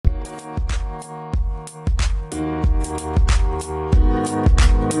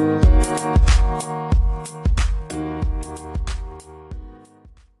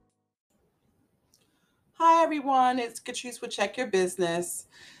everyone. It's Catrice with Check Your Business.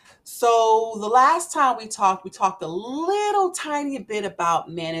 So, the last time we talked a little tiny bit about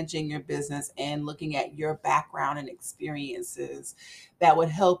managing your business and looking at your background and experiences that would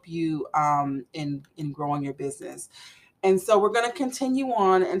help you in growing your business. And so, we're going to continue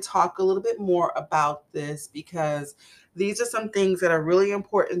on and talk a little bit more about this because these are some things that are really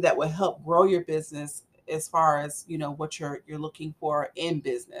important that will help grow your business as far as what you're looking for in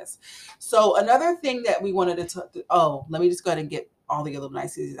business. So another thing that we wanted to let me just go ahead and get all the other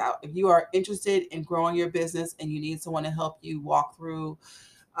niceties out. If you are interested in growing your business and you need someone to help you walk through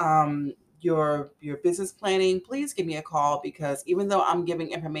your business planning, please give me a call, because even though I'm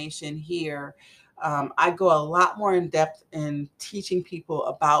giving information here, I go a lot more in depth in teaching people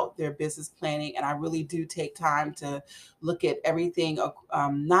about their business planning, and I really do take time to look at everything,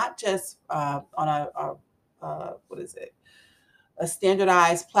 not just on what is it, a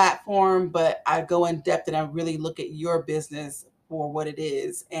standardized platform, but I go in depth and I really look at your business for what it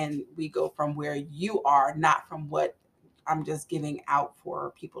is, and we go from where you are, not from what I'm just giving out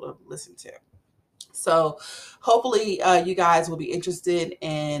for people to listen to. So hopefully you guys will be interested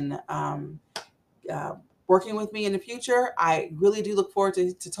in uh, working with me in the future. I really do look forward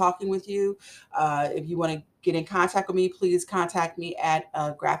to talking with you. If you want to get in contact with me, please contact me at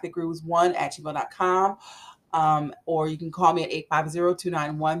graphicgrooves1@gmail.com. Or you can call me at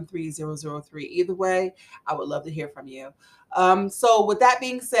 850-291-3003. Either way, I would love to hear from you. So with that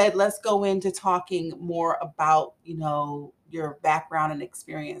being said, let's go into talking more about, your background and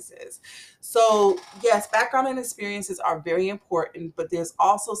experiences. So yes, background and experiences are very important, but there's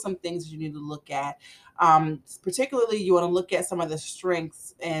also some things you need to look at. Particularly, you want to look at some of the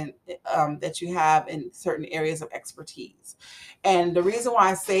strengths and that you have in certain areas of expertise. And the reason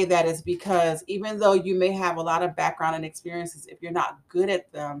why I say that is because even though you may have a lot of background and experiences, if you're not good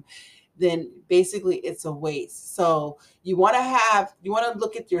at them, then basically it's a waste. So you want to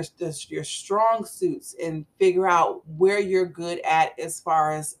look at your strong suits and figure out where you're good at as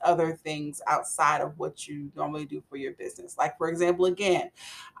far as other things outside of what you normally do for your business. Like, for example, again,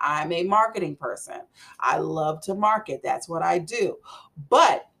 I'm a marketing person. I love to market. That's what I do.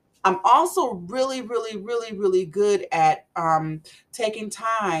 But I'm also really, really, really, really good at taking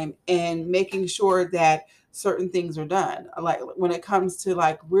time and making sure that certain things are done. Like when it comes to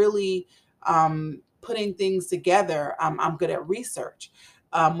like really putting things together, I'm good at research.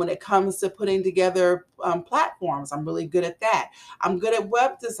 When it comes to putting together platforms, I'm really good at that. I'm good at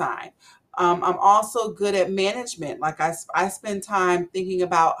web design. I'm also good at management. Like I spend time thinking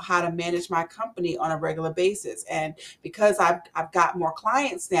about how to manage my company on a regular basis. And because I've got more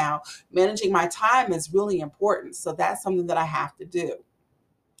clients now, managing my time is really important. So that's something that I have to do.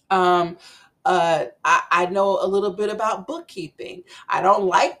 Um, I know a little bit about bookkeeping. I don't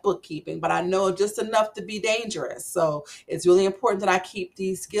like bookkeeping, but I know just enough to be dangerous. So it's really important that I keep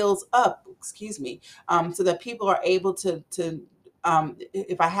these skills up, excuse me, so that people are able to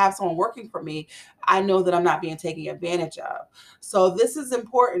if I have someone working for me, I know that I'm not being taken advantage of. So this is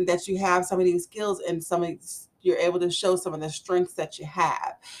important that you have some of these skills and you're able to show some of the strengths that you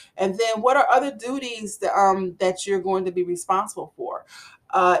have. And then what are other duties that you're going to be responsible for?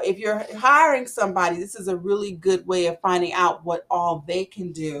 If you're hiring somebody, this is a really good way of finding out what all they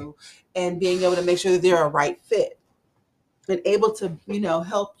can do and being able to make sure that they're a right fit and able to,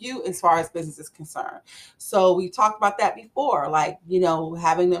 help you as far as business is concerned. So we talked about that before, like,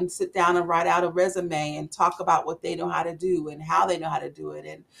 having them sit down and write out a resume and talk about what they know how to do and how they know how to do it.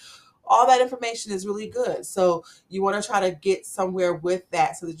 And all that information is really good. So you want to try to get somewhere with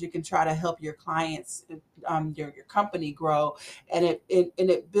that so that you can try to help your clients, your company grow, and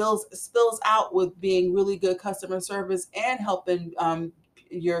it builds spills out with being really good customer service and helping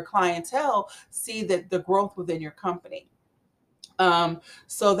your clientele see that the growth within your company.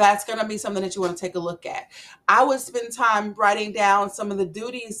 So that's going to be something that you want to take a look at. I would spend time writing down some of the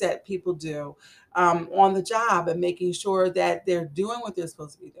duties that people do on the job and making sure that they're doing what they're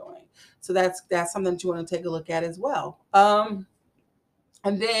supposed to be doing. So that's something that you want to take a look at as well. And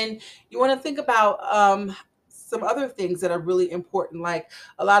then you want to think about some other things that are really important. Like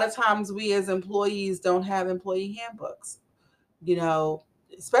a lot of times we as employees don't have employee handbooks, you know,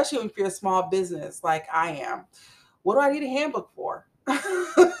 especially if you're a small business like I am. What do I need a handbook for? And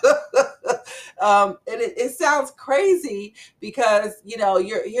it sounds crazy because you're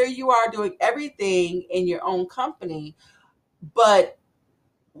here, you are doing everything in your own company, but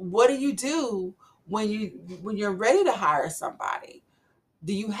what do you do when you're ready to hire somebody?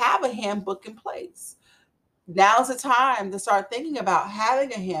 Do you have a handbook in place? Now's the time to start thinking about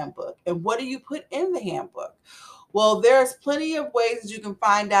having a handbook, and what do you put in the handbook? Well, there's plenty of ways that you can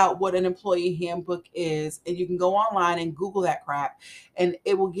find out what an employee handbook is, and you can go online and Google that crap, and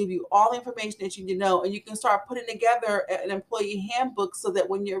it will give you all the information that you need to know, and you can start putting together an employee handbook so that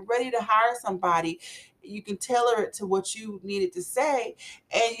when you're ready to hire somebody, you can tailor it to what you needed to say,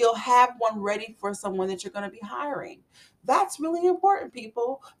 and you'll have one ready for someone that you're going to be hiring. That's really important,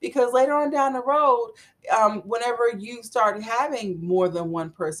 people, because later on down the road, whenever you start having more than one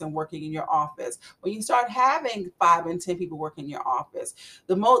person working in your office, when you start having 5 and 10 people working in your office,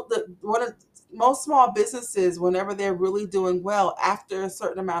 one of most small businesses, whenever they're really doing well, after a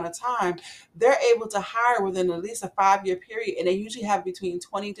certain amount of time, they're able to hire within at least a 5 year period, and they usually have between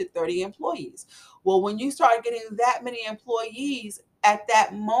 20 to 30 employees. Well, when you start getting that many employees, at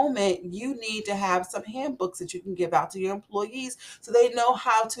that moment, you need to have some handbooks that you can give out to your employees so they know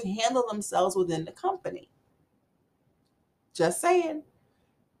how to handle themselves within the company. Just saying.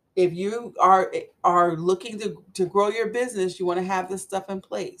 If you are looking to grow your business, you want to have this stuff in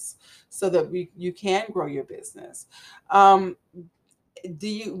place so that you can grow your business. Um,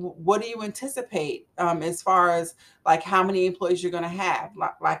 what do you anticipate as far as like how many employees you're going to have?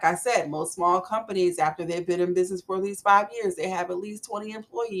 Like I said, most small companies, after they've been in business for at least 5 years, they have at least 20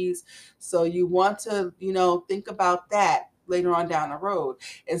 employees. So you want to, think about that later on down the road.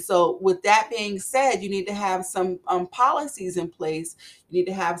 And so with that being said, you need to have some policies in place. You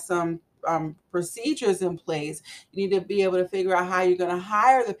need to have some procedures in place. You need to be able to figure out how you're going to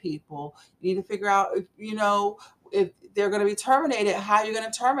hire the people. You need to figure out, if they're going to be terminated, how you're going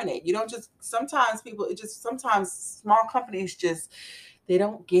to terminate. You don't just, sometimes people, sometimes small companies just, they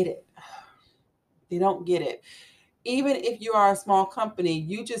don't get it. They don't get it. Even if you are a small company,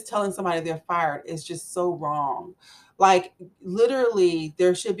 you just telling somebody they're fired is just so wrong. Like, literally,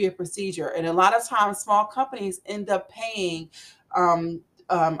 there should be a procedure. And a lot of times, small companies end up paying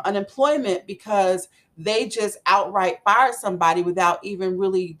unemployment because they just outright fire somebody without even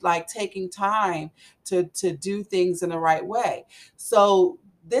really like taking time to do things in the right way. So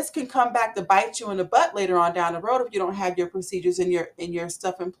this can come back to bite you in the butt later on down the road if you don't have your procedures and your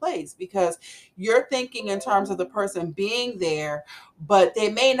stuff in place, because you're thinking in terms of the person being there, but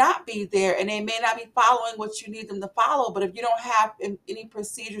they may not be there and they may not be following what you need them to follow. But if you don't have any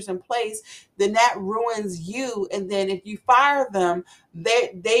procedures in place, then that ruins you. And then if you fire them,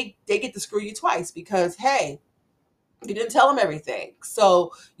 they get to screw you twice, because hey, you didn't tell them everything.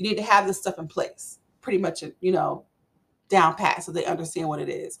 So you need to have this stuff in place, pretty much, down pat, so they understand what it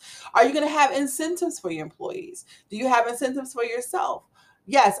is. Are you going to have incentives for your employees? Do you have incentives for yourself?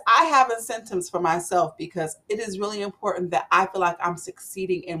 Yes, I have incentives for myself because it is really important that I feel like I'm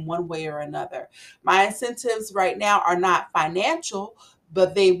succeeding in one way or another. My incentives right now are not financial,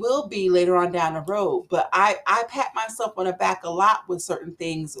 but they will be later on down the road. But I pat myself on the back a lot with certain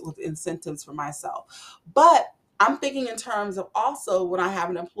things, with incentives for myself. But I'm thinking in terms of also when I have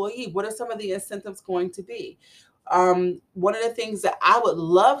an employee, what are some of the incentives going to be? One of the things that I would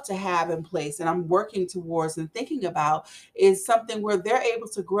love to have in place and I'm working towards and thinking about is something where they're able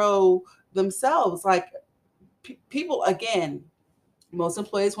to grow themselves. Like, people, again, most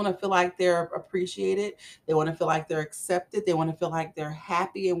employees want to feel like they're appreciated. They want to feel like they're accepted. They want to feel like they're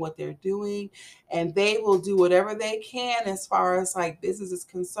happy in what they're doing. And they will do whatever they can as far as like business is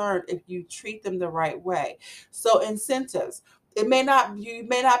concerned if you treat them the right way. So incentives. You may not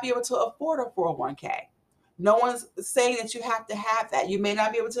be able to afford a 401k. No one's saying that you have to have that. You may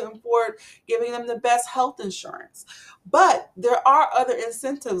not be able to afford giving them the best health insurance. But there are other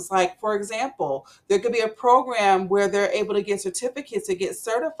incentives. Like, for example, there could be a program where they're able to get certificates to get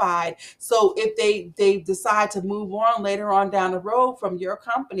certified. So if they decide to move on later on down the road from your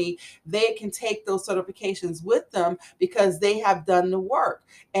company, they can take those certifications with them because they have done the work.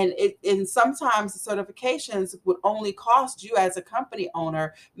 And sometimes the certifications would only cost you as a company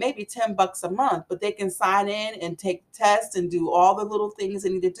owner maybe $10 a month, but they can sign in and take tests and do all the little things they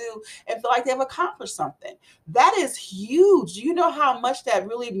need to do and feel like they've accomplished something. That is huge. Do you know how much that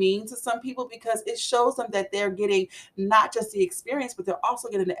really means to some people? Because it shows them that they're getting not just the experience, but they're also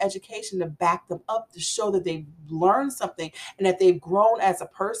getting the education to back them up, to show that they've learned something and that they've grown as a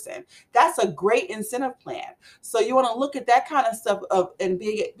person. That's a great incentive plan. So you want to look at that kind of stuff and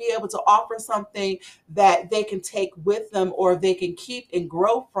be able to offer something that they can take with them or they can keep and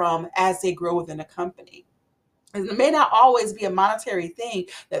grow from as they grow within a company. And it may not always be a monetary thing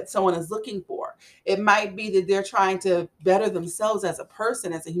that someone is looking for. It might be that they're trying to better themselves as a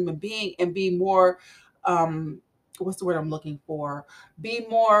person, as a human being, and be more, um, what's the word I'm looking for? Be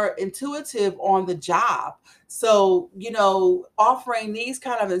more intuitive on the job. So, offering these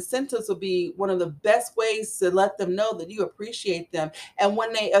kind of incentives will be one of the best ways to let them know that you appreciate them. And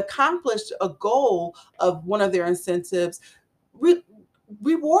when they accomplish a goal of one of their incentives, re-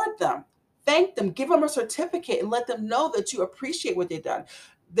 reward them, thank them, give them a certificate, and let them know that you appreciate what they've done.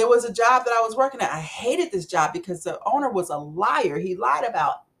 There was a job that I was working at. I hated this job because the owner was a liar. He lied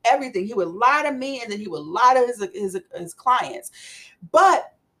about everything. He would lie to me, and then he would lie to his clients.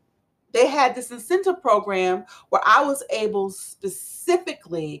 But they had this incentive program where I was able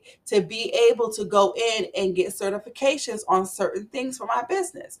specifically to be able to go in and get certifications on certain things for my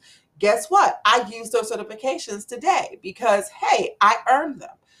business. Guess what? I use those certifications today because, hey, I earned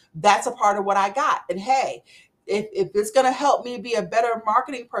them. That's a part of what I got. And hey, if it's going to help me be a better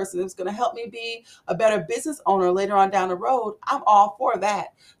marketing person, it's going to help me be a better business owner later on down the road, I'm all for that.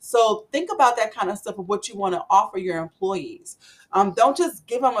 So think about that kind of stuff of what you want to offer your employees. Don't just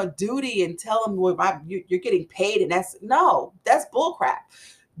give them a duty and tell them, well, you're getting paid, and that's bullcrap.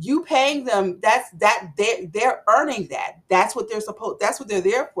 You paying them, they're earning that. That's what they're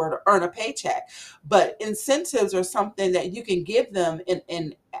there for, to earn a paycheck. But incentives are something that you can give them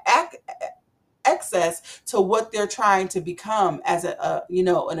in excess to what they're trying to become as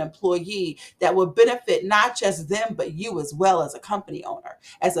an employee, that will benefit not just them but you as well. As a company owner,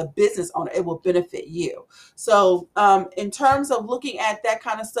 as a business owner, it will benefit you. So in terms of looking at that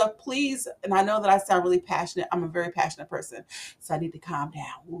kind of stuff, please, and I know that I sound really passionate, I'm a very passionate person, so I need to calm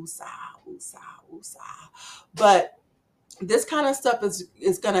down. Woosah, woosah, woosah. But this kind of stuff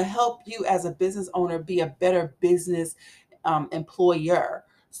is going to help you as a business owner be a better business employer.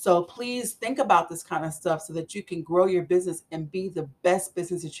 So please think about this kind of stuff so that you can grow your business and be the best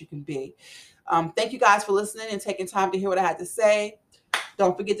business that you can be. Thank you guys for listening and taking time to hear what I had to say.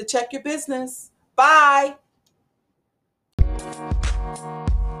 Don't forget to check your business. Bye.